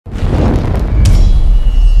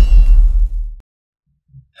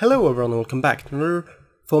Hello everyone and welcome back to another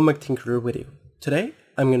Thaumic Tinkerer video. Today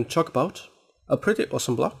I'm going to talk about a pretty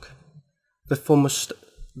awesome block, the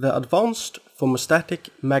Advanced Thaumostatic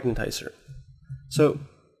Magnetizer. So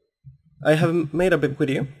I have made a big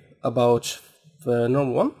video about the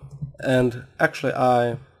normal one, and actually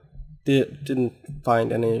I didn't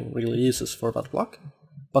find any real uses for that block,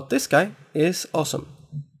 but this guy is awesome.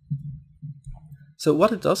 So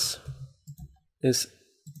what it does is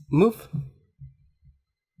move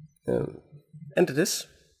entities,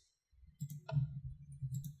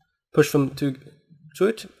 push them to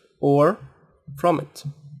it or from it.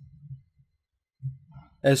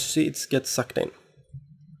 As you see, it gets sucked in.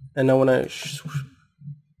 And now when I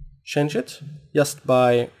change it, just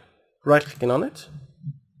by right clicking on it,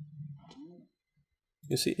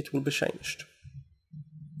 you see it will be changed.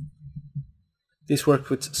 This works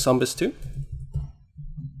with zombies too.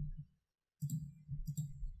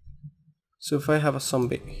 So if I have a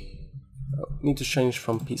zombie, I need to change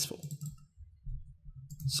from peaceful.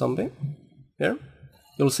 Zombie, here,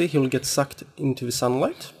 you'll see he will get sucked into the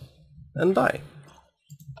sunlight and die.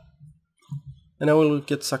 And I will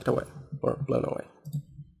get sucked away, or blown away.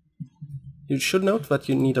 You should note that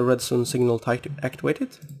you need a redstone signal type to activate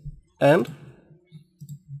it, and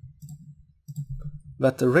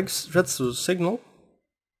that the redstone signal,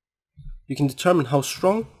 you can determine how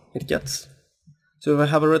strong it gets. So if I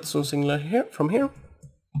have a redstone signal here, from here,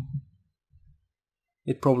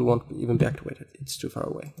 it probably won't even be activated, it's too far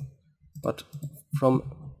away. But from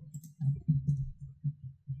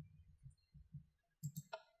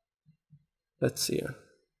let's see here.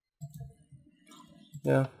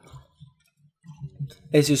 Yeah.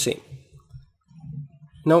 As you see.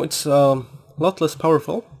 Now it's a lot less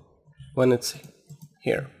powerful when it's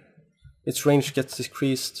here. Its range gets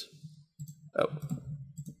decreased. Oh.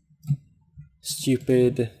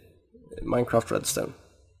 Stupid Minecraft redstone.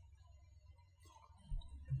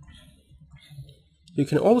 You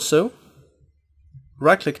can also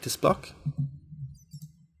right click this block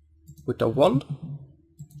with a wand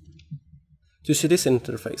to see this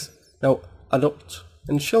interface. Now adopt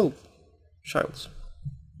and child.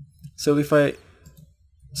 So if I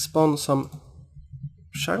spawn some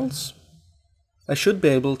childs, I should be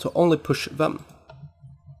able to only push them,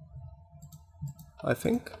 I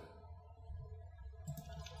think.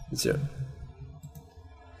 Zero.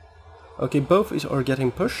 Okay, both are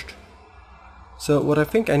getting pushed. So what I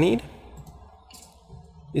think I need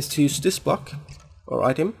is to use this block or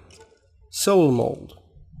item, soul mold.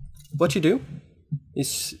 What you do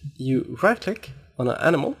is you right click on an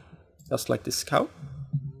animal, just like this cow,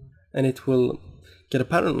 and it will get a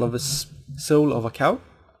pattern of a soul of a cow.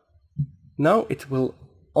 Now it will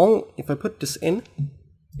only, if I put this in,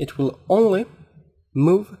 it will only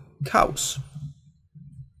move cows.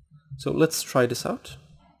 So let's try this out.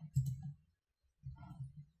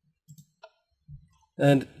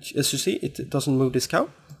 And as you see, it doesn't move this cow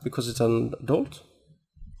because it's an adult.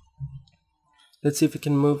 Let's see if it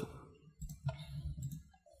can move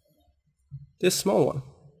this small one.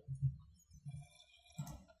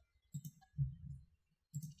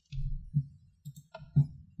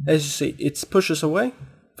 As you see, it pushes away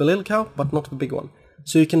the little cow, but not the big one.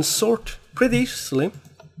 So you can sort pretty easily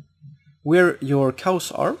where your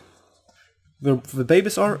cows are, where the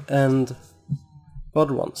babies are, and the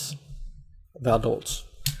other ones, the adults.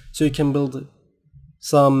 So you can build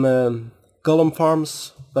some golem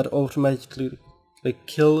farms that automatically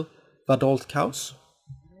kill the adult cows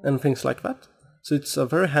and things like that. So it's a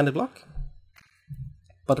very handy block.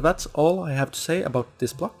 But that's all I have to say about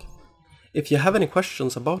this block. If you have any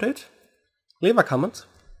questions about it, leave a comment.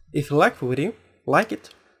 If you like the video, like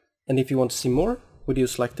it. And if you want to see more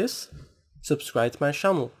videos like this, subscribe to my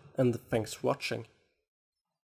channel. And thanks for watching.